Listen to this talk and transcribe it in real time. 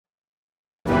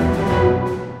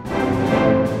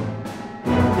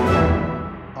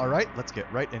Alright, let's get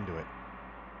right into it.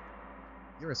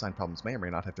 Your assigned problems may or may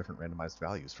not have different randomized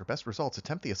values. For best results,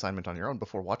 attempt the assignment on your own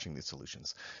before watching these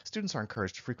solutions. Students are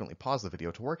encouraged to frequently pause the video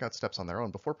to work out steps on their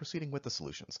own before proceeding with the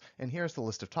solutions. And here's the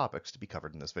list of topics to be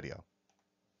covered in this video.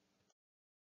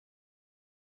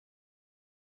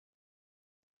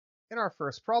 In our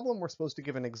first problem, we're supposed to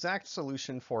give an exact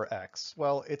solution for x.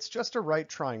 Well, it's just a right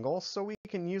triangle, so we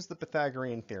can use the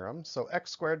Pythagorean theorem. So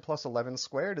x squared plus 11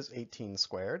 squared is 18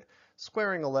 squared.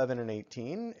 Squaring 11 and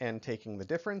 18 and taking the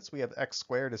difference, we have x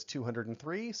squared is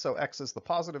 203, so x is the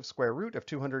positive square root of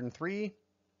 203.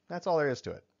 That's all there is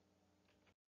to it.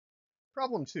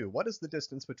 Problem 2. What is the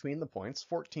distance between the points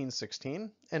 14, 16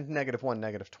 and -1,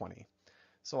 -20?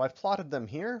 So I've plotted them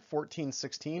here. 14,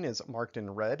 16 is marked in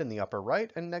red in the upper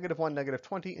right, and -1,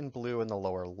 -20 in blue in the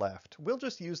lower left. We'll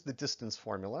just use the distance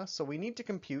formula, so we need to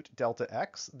compute delta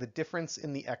x, the difference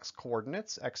in the x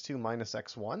coordinates, x2 minus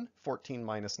x1, 14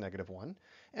 minus -1,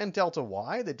 and delta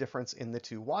y, the difference in the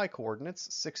two y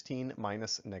coordinates, 16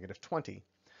 minus -20.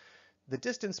 The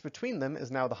distance between them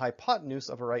is now the hypotenuse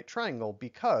of a right triangle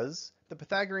because the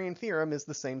Pythagorean theorem is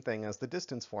the same thing as the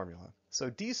distance formula. So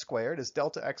d squared is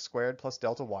delta x squared plus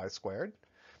delta y squared,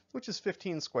 which is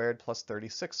 15 squared plus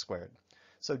 36 squared.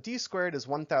 So d squared is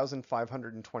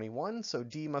 1,521, so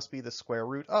d must be the square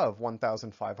root of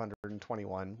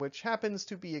 1,521, which happens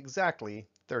to be exactly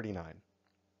 39.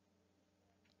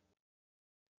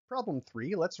 Problem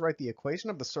 3, let's write the equation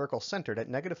of the circle centered at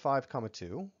 -5,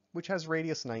 2, which has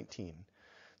radius 19.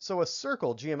 So a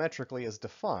circle geometrically is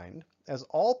defined as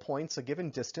all points a given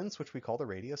distance, which we call the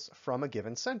radius, from a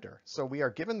given center. So we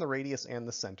are given the radius and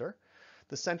the center.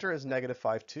 The center is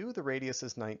 -5, 2, the radius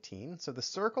is 19. So the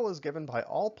circle is given by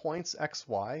all points x,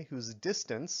 y, whose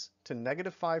distance to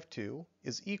 -5, 2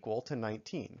 is equal to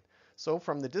 19. So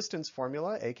from the distance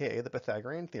formula, aka the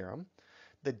Pythagorean theorem,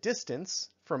 the distance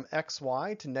from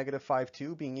xy to -5,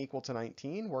 2 being equal to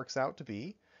 19 works out to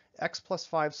be x plus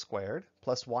 5 squared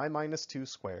plus y minus 2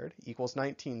 squared equals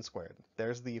 19 squared.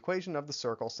 There's the equation of the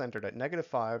circle centered at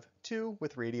 -5, 2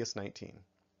 with radius 19.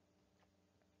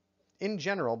 In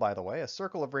general, by the way, a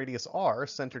circle of radius r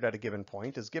centered at a given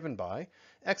point is given by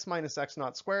x minus x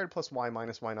naught squared plus y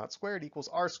minus y naught squared equals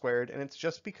r squared, and it's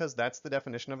just because that's the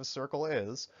definition of a circle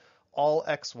is all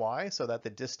xy, so that the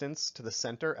distance to the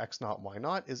center x naught y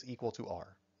naught is equal to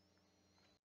r.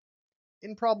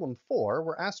 In problem 4,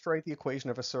 we're asked to write the equation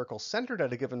of a circle centered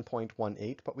at a given point 1,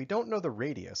 8, but we don't know the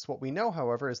radius. What we know,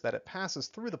 however, is that it passes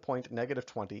through the point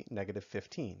 -20,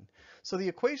 -15. So the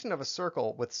equation of a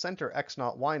circle with center x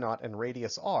naught, y naught, and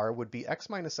radius r would be x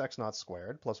minus x naught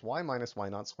squared plus y minus y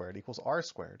naught squared equals r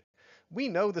squared. We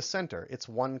know the center, it's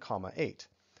 1, 8.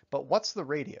 But what's the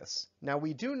radius? Now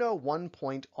we do know one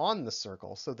point on the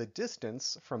circle, so the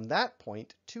distance from that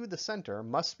point to the center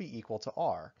must be equal to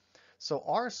r. So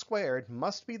r squared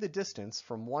must be the distance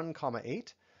from 1,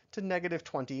 8 to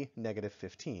 -20,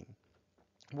 -15.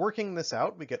 Working this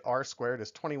out, we get r squared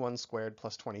is 21 squared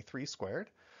plus 23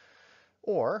 squared,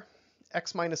 or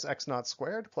x minus x naught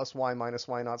squared plus y minus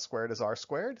y naught squared is r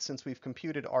squared. Since we've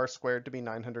computed r squared to be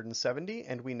 970,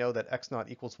 and we know that x naught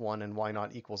equals 1 and y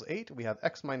naught equals 8, we have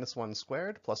x minus 1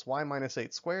 squared plus y minus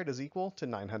 8 squared is equal to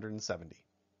 970.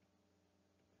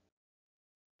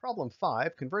 Problem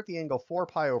 5, convert the angle 4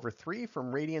 pi over 3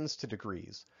 from radians to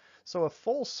degrees. So a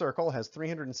full circle has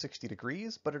 360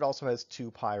 degrees, but it also has 2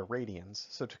 pi radians.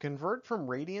 So to convert from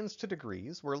radians to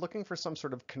degrees, we're looking for some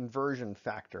sort of conversion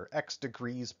factor, x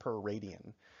degrees per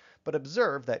radian. But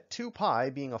observe that 2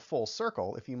 pi being a full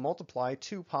circle, if you multiply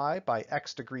 2 pi by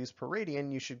x degrees per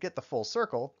radian, you should get the full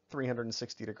circle,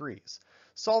 360 degrees.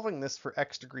 Solving this for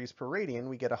x degrees per radian,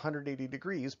 we get 180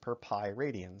 degrees per pi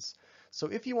radians. So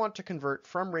if you want to convert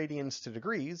from radians to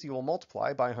degrees, you will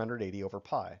multiply by 180 over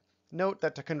pi. Note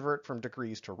that to convert from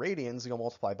degrees to radians, you'll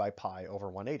multiply by pi over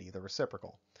 180, the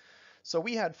reciprocal. So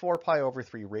we had 4 pi over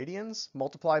 3 radians,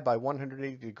 multiply by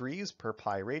 180 degrees per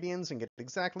pi radians, and get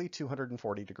exactly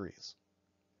 240 degrees.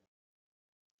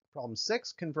 Problem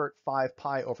 6, convert 5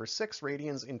 pi over 6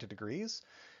 radians into degrees.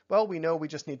 Well, we know we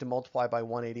just need to multiply by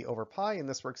 180 over pi, and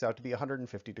this works out to be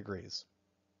 150 degrees.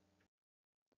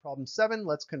 Problem 7,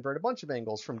 let's convert a bunch of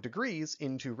angles from degrees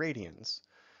into radians.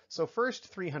 So first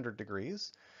 300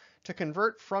 degrees. To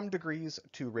convert from degrees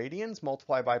to radians,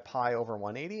 multiply by pi over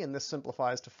 180, and this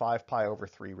simplifies to 5 pi over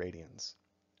 3 radians.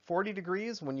 40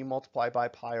 degrees, when you multiply by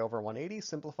pi over 180,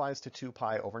 simplifies to 2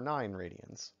 pi over 9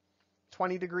 radians.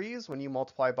 20 degrees, when you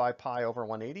multiply by pi over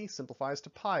 180, simplifies to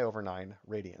pi over 9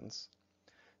 radians.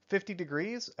 50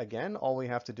 degrees, again, all we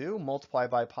have to do, multiply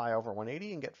by pi over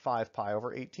 180 and get 5 pi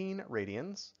over 18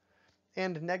 radians.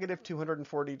 And negative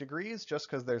 240 degrees, just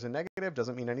because there's a negative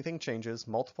doesn't mean anything changes.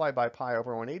 Multiply by pi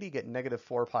over 180, get negative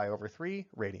 4 pi over 3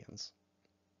 radians.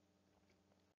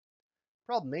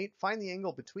 Problem 8, find the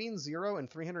angle between 0 and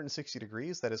 360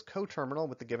 degrees that is coterminal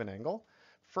with the given angle.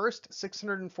 First,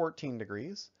 614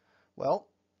 degrees. Well,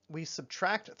 we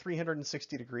subtract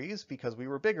 360 degrees because we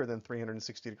were bigger than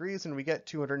 360 degrees, and we get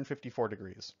 254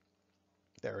 degrees.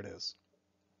 There it is.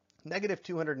 Negative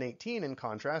 218, in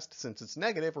contrast, since it's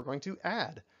negative, we're going to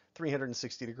add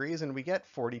 360 degrees, and we get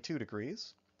 42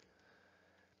 degrees.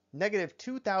 Negative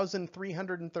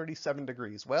 2,337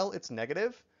 degrees. Well, it's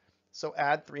negative, so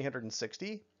add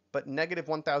 360, but negative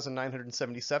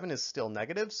 1,977 is still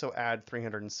negative, so add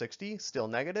 360, still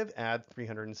negative, add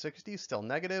 360, still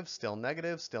negative, still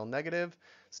negative, still negative,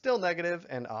 still negative,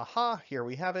 and aha, here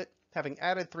we have it. Having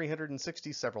added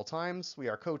 360 several times, we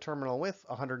are coterminal with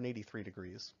 183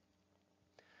 degrees.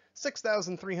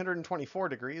 6,324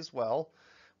 degrees, well,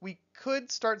 we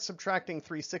could start subtracting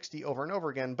 360 over and over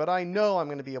again, but I know I'm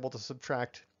going to be able to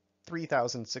subtract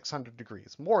 3,600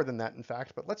 degrees. More than that, in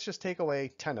fact, but let's just take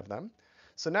away 10 of them.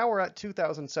 So now we're at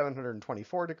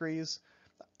 2,724 degrees.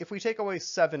 If we take away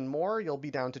 7 more, you'll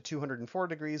be down to 204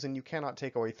 degrees, and you cannot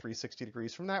take away 360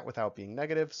 degrees from that without being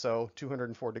negative, so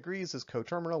 204 degrees is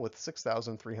coterminal with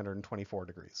 6,324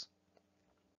 degrees.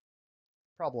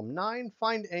 Problem 9,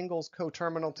 find angles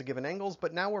coterminal to given angles,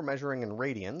 but now we're measuring in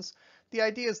radians. The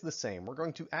idea is the same. We're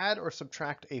going to add or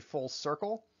subtract a full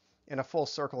circle, and a full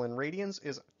circle in radians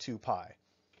is 2 pi.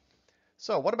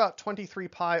 So what about 23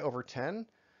 pi over 10?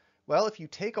 Well, if you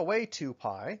take away 2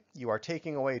 pi, you are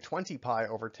taking away 20 pi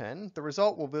over 10. The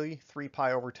result will be 3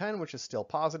 pi over 10, which is still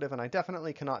positive, and I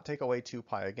definitely cannot take away 2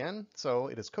 pi again, so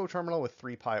it is coterminal with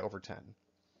 3 pi over 10.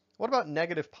 What about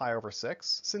negative pi over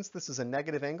 6? Since this is a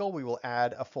negative angle, we will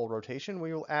add a full rotation.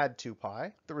 We will add 2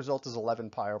 pi. The result is 11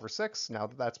 pi over 6. Now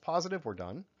that that's positive, we're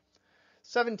done.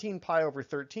 17 pi over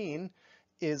 13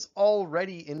 is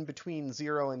already in between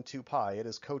 0 and 2 pi. It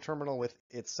is coterminal with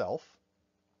itself.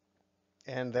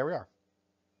 And there we are.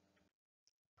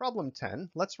 Problem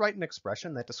 10, let's write an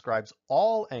expression that describes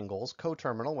all angles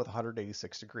coterminal with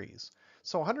 186 degrees.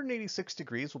 So 186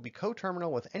 degrees will be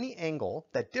coterminal with any angle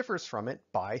that differs from it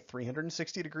by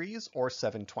 360 degrees, or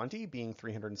 720 being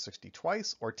 360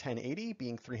 twice, or 1080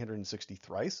 being 360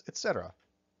 thrice, etc.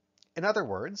 In other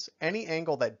words, any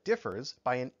angle that differs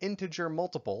by an integer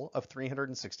multiple of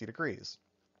 360 degrees.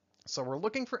 So we're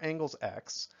looking for angles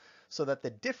x, so that the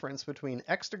difference between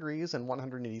x degrees and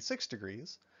 186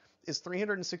 degrees is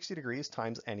 360 degrees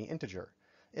times any integer.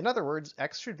 In other words,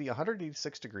 x should be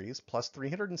 186 degrees plus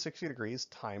 360 degrees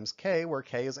times k, where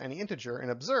k is any integer, and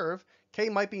observe, k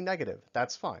might be negative.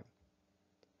 That's fine.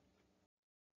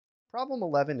 Problem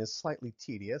 11 is slightly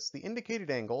tedious. The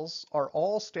indicated angles are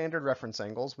all standard reference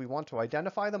angles. We want to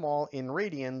identify them all in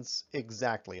radians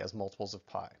exactly as multiples of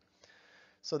pi.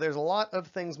 So there's a lot of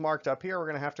things marked up here. We're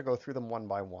going to have to go through them one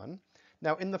by one.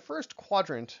 Now, in the first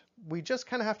quadrant, we just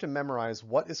kind of have to memorize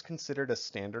what is considered a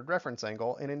standard reference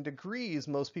angle, and in degrees,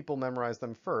 most people memorize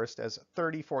them first as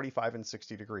 30, 45, and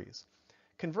 60 degrees.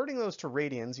 Converting those to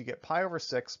radians, you get pi over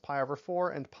 6, pi over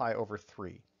 4, and pi over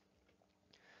 3.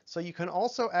 So you can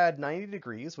also add 90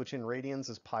 degrees, which in radians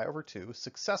is pi over 2,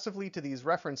 successively to these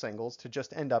reference angles to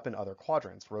just end up in other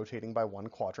quadrants, rotating by one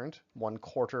quadrant,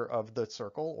 1/4 of the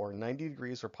circle, or 90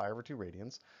 degrees or pi over 2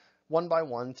 radians, one by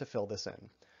one to fill this in.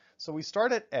 So we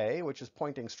start at A, which is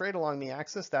pointing straight along the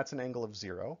axis. That's an angle of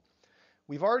 0.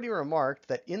 We've already remarked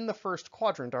that in the first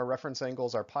quadrant, our reference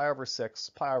angles are pi over 6,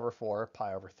 pi over 4,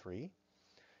 pi over 3.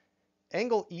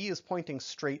 Angle E is pointing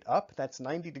straight up. That's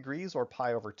 90 degrees or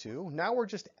pi over 2. Now we're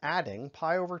just adding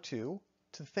pi over 2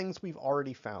 to things we've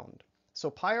already found.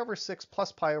 So pi over 6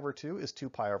 plus pi over 2 is 2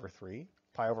 pi over 3.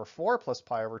 Pi over 4 plus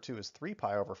pi over 2 is 3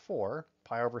 pi over 4.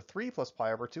 Pi over 3 plus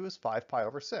pi over 2 is 5 pi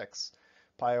over 6.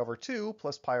 Pi over 2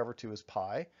 plus pi over 2 is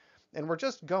pi. And we're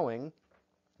just going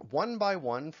one by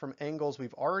one from angles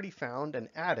we've already found and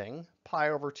adding pi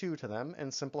over 2 to them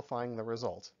and simplifying the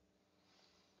result.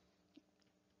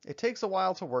 It takes a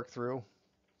while to work through,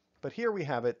 but here we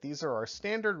have it. These are our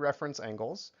standard reference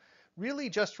angles. Really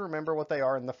just remember what they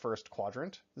are in the first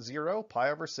quadrant. 0,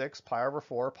 pi over 6, pi over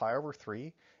 4, pi over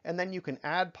 3, and then you can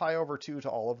add pi over 2 to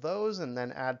all of those, and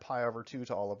then add pi over 2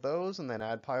 to all of those, and then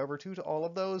add pi over 2 to all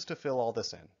of those to fill all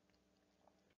this in.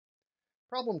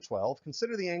 Problem 12,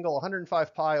 consider the angle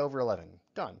 105 pi over 11.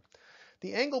 Done.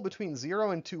 The angle between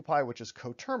 0 and 2 pi, which is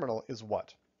coterminal, is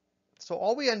what? So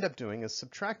all we end up doing is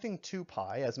subtracting 2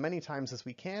 pi as many times as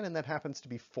we can, and that happens to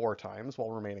be 4 times while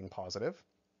remaining positive.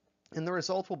 And the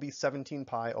result will be 17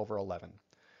 pi over 11.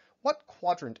 What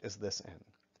quadrant is this in?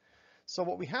 So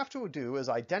what we have to do is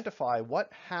identify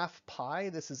what half pi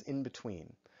this is in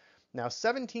between. Now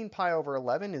 17 pi over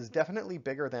 11 is definitely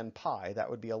bigger than pi. That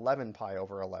would be 11 pi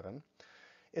over 11.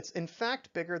 It's in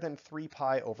fact bigger than 3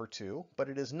 pi over 2, but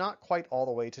it is not quite all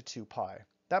the way to 2 pi.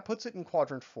 That puts it in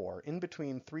quadrant 4, in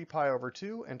between 3 pi over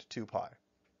 2 and 2 pi.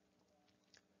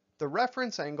 The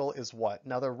reference angle is what?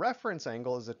 Now the reference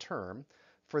angle is a term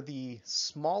for the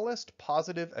smallest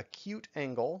positive acute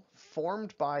angle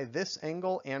formed by this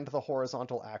angle and the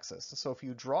horizontal axis. So if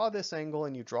you draw this angle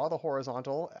and you draw the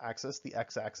horizontal axis, the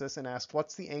x-axis, and ask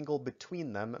what's the angle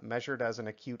between them measured as an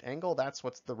acute angle, that's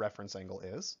what the reference angle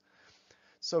is.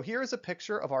 So here is a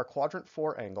picture of our quadrant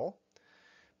 4 angle.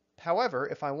 However,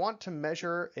 if I want to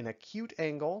measure an acute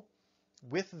angle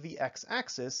with the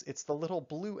x-axis, it's the little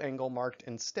blue angle marked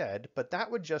instead, but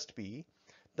that would just be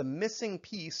the missing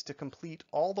piece to complete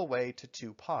all the way to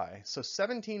 2 pi. So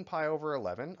 17 pi over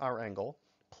 11, our angle,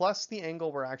 plus the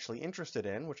angle we're actually interested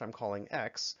in, which I'm calling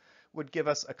x, would give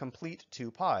us a complete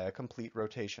 2 pi, a complete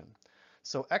rotation.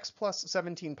 So x plus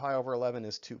 17 pi over 11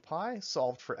 is 2 pi,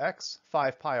 solved for x,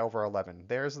 5 pi over 11.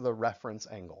 There's the reference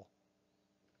angle.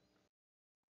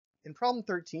 In problem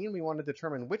 13, we want to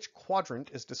determine which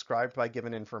quadrant is described by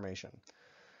given information.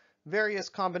 Various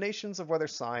combinations of whether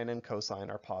sine and cosine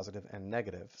are positive and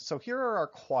negative. So here are our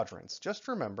quadrants. Just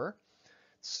remember,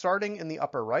 starting in the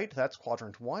upper right, that's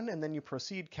quadrant 1, and then you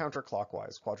proceed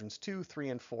counterclockwise, quadrants 2, 3,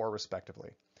 and 4 respectively.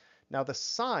 Now the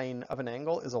sine of an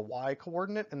angle is a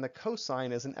y-coordinate and the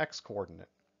cosine is an x-coordinate.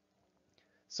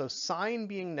 So sine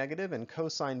being negative and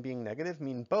cosine being negative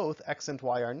mean both x and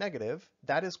y are negative.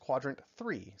 That is quadrant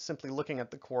 3. Simply looking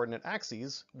at the coordinate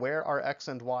axes, where are x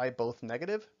and y both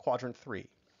negative? Quadrant 3.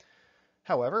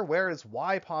 However, where is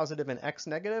y positive and x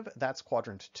negative? That's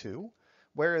quadrant 2.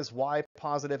 Where is y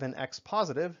positive and x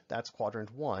positive? That's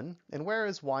quadrant 1. And where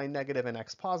is y negative and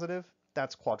x positive?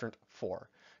 That's quadrant 4.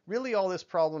 Really all this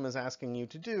problem is asking you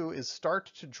to do is start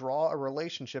to draw a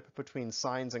relationship between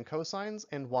sines and cosines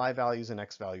and y values and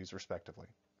x values respectively.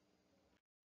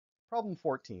 Problem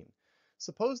 14.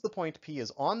 Suppose the point P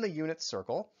is on the unit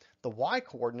circle, the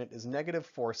y-coordinate is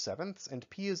 -4/7, and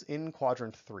P is in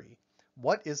quadrant 3.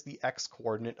 What is the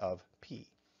x-coordinate of P?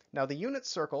 Now the unit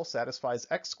circle satisfies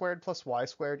x squared plus y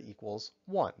squared equals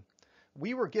 1.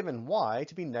 We were given y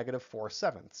to be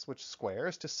 -4/7, which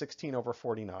squares to 16 over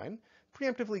 49,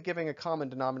 preemptively giving a common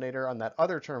denominator on that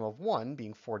other term of 1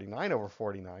 being 49 over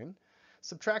 49.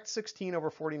 Subtract 16 over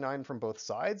 49 from both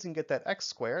sides and get that x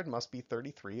squared must be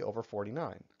 33 over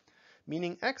 49,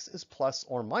 meaning x is plus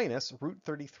or minus root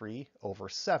 33 over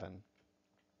 7.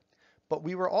 But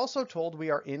we were also told we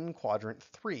are in quadrant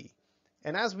 3.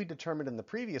 And as we determined in the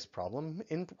previous problem,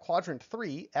 in quadrant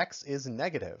 3, x is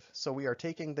negative. So we are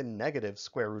taking the negative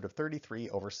square root of 33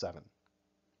 over 7.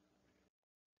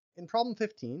 In problem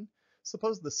 15,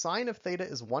 suppose the sine of theta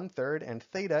is 1/3 and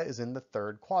theta is in the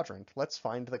third quadrant. Let's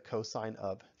find the cosine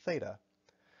of theta.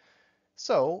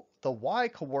 So the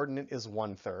y-coordinate is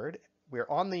 1/3. We're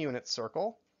on the unit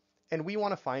circle, and we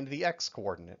want to find the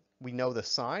x-coordinate. We know the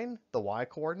sine, the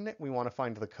y-coordinate. We want to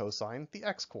find the cosine, the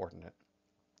x-coordinate.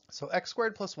 So x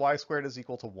squared plus y squared is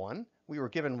equal to 1. We were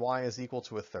given y is equal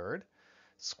to 1/3.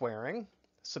 Squaring,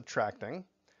 subtracting,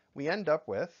 we end up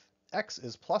with x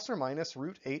is plus or minus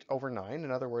root 8 over 9.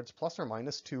 In other words, plus or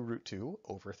minus 2 root 2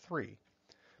 over 3.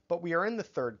 But we are in the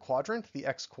third quadrant. The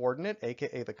x-coordinate,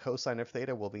 aka the cosine of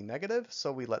theta, will be negative.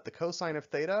 So we let the cosine of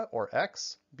theta, or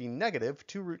x, be negative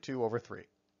 2 root 2 over 3.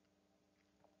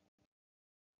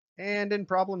 And in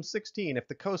problem 16, if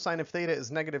the cosine of theta is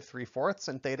 -3/4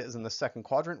 and theta is in the second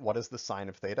quadrant, what is the sine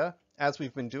of theta? As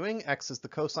we've been doing, x is the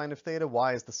cosine of theta,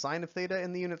 y is the sine of theta,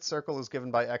 and the unit circle is given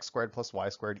by x squared plus y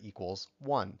squared equals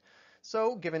 1.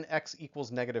 So given x equals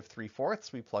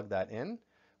 -3/4, we plug that in,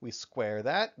 we square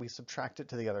that, we subtract it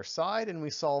to the other side, and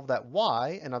we solve that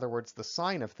y, in other words the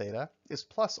sine of theta, is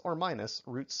plus or minus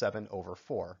root 7 over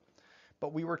 4.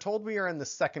 But we were told we are in the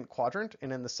second quadrant,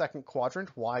 and in the second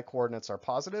quadrant, y coordinates are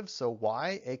positive, so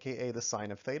y, aka the sine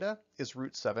of theta, is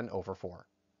root 7 over 4.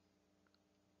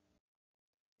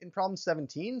 In problem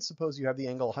 17, suppose you have the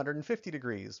angle 150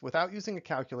 degrees. Without using a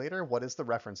calculator, what is the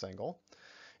reference angle?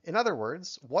 In other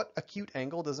words, what acute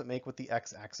angle does it make with the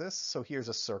x-axis? So here's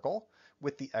a circle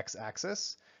with the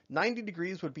x-axis. 90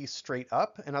 degrees would be straight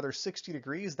up, another 60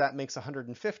 degrees, that makes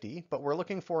 150, but we're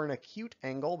looking for an acute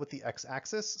angle with the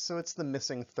x-axis, so it's the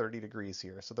missing 30 degrees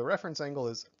here. So the reference angle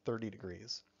is 30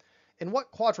 degrees. In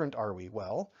what quadrant are we?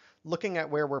 Well, looking at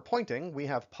where we're pointing, we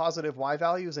have positive y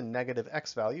values and negative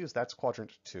x values, that's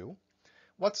quadrant 2.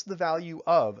 What's the value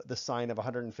of the sine of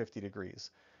 150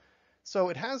 degrees? So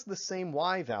it has the same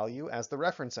y value as the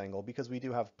reference angle because we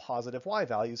do have positive y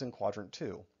values in quadrant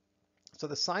 2. So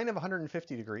the sine of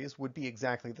 150 degrees would be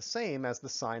exactly the same as the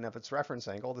sine of its reference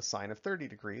angle, the sine of 30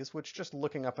 degrees, which just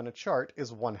looking up in a chart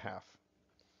is 1/2.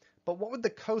 But what would the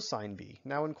cosine be?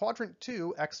 Now in quadrant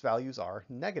 2, x values are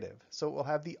negative, so it will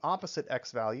have the opposite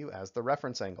x value as the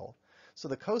reference angle. So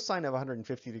the cosine of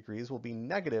 150 degrees will be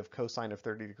negative cosine of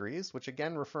 30 degrees, which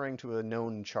again, referring to a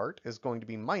known chart, is going to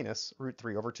be minus root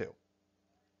 3 over 2.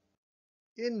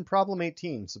 In problem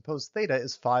 18, suppose theta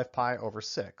is 5 pi over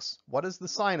 6. What is the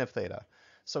sine of theta?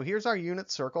 So here's our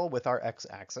unit circle with our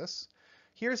x-axis.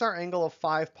 Here's our angle of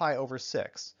 5 pi over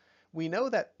 6. We know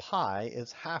that pi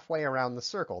is halfway around the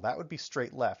circle. That would be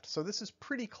straight left. So this is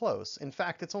pretty close. In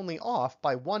fact, it's only off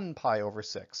by 1 pi over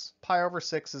 6. Pi over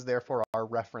 6 is therefore our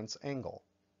reference angle.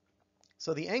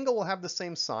 So the angle will have the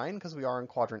same sign because we are in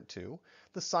quadrant 2.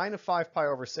 The sine of 5 pi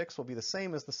over 6 will be the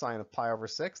same as the sine of pi over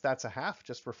 6. That's 1/2,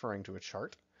 just referring to a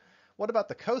chart. What about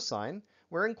the cosine?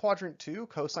 We're in quadrant 2.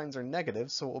 Cosines are negative,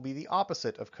 so it will be the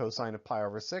opposite of cosine of pi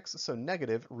over 6, so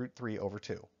negative root 3 over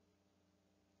 2.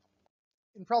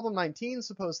 In problem 19,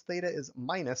 suppose theta is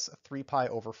minus 3 pi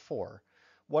over 4.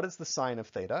 What is the sine of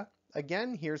theta?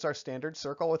 Again, here's our standard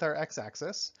circle with our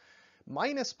x-axis.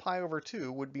 Minus pi over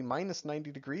 2 would be minus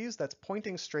 90 degrees. That's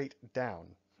pointing straight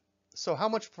down. So how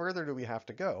much further do we have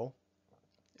to go?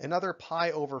 Another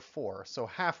pi over 4, so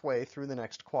halfway through the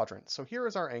next quadrant. So here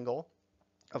is our angle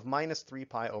of minus 3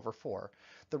 pi over 4.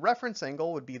 The reference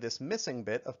angle would be this missing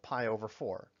bit of pi over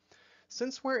 4.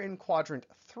 Since we're in quadrant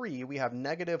 3, we have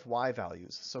negative y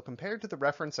values. So compared to the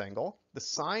reference angle, the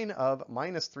sine of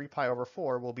minus 3 pi over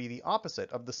 4 will be the opposite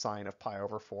of the sine of pi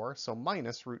over 4, so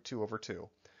minus root 2 over 2.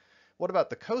 What about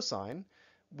the cosine?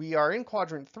 We are in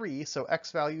quadrant 3, so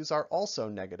x values are also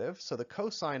negative, so the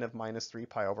cosine of minus 3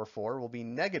 pi over 4 will be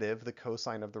negative the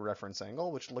cosine of the reference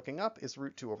angle, which looking up is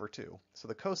root 2 over 2. So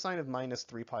the cosine of minus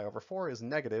 3 pi over 4 is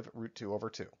negative root 2 over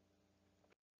 2.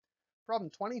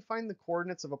 Problem 20, find the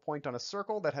coordinates of a point on a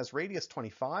circle that has radius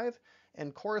 25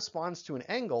 and corresponds to an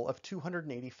angle of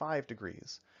 285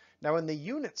 degrees. Now in the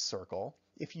unit circle,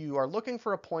 if you are looking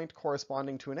for a point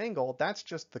corresponding to an angle, that's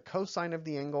just the cosine of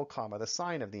the angle, comma, the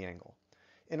sine of the angle.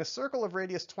 In a circle of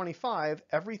radius 25,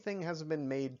 everything has been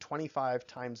made 25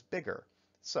 times bigger.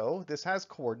 So this has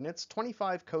coordinates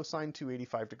 25 cosine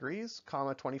 285 degrees,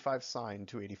 comma, 25 sine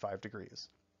 285 degrees.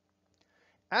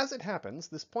 As it happens,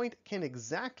 this point can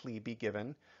exactly be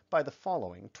given by the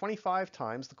following: 25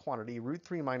 times the quantity root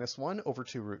 3 minus 1 over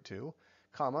 2 root 2,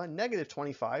 comma, negative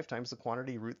 25 times the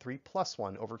quantity root 3 plus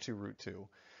 1 over 2 root 2.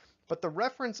 But the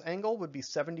reference angle would be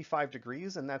 75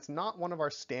 degrees, and that's not one of our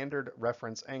standard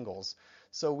reference angles.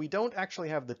 So we don't actually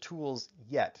have the tools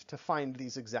yet to find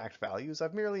these exact values.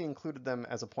 I've merely included them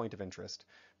as a point of interest.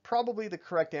 Probably the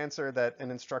correct answer that an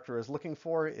instructor is looking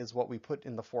for is what we put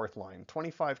in the fourth line: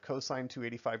 25 cosine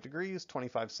 285 degrees,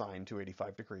 25 sine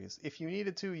 285 degrees. If you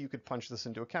needed to, you could punch this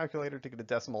into a calculator to get a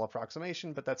decimal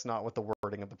approximation, but that's not what the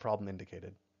wording of the problem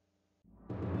indicated.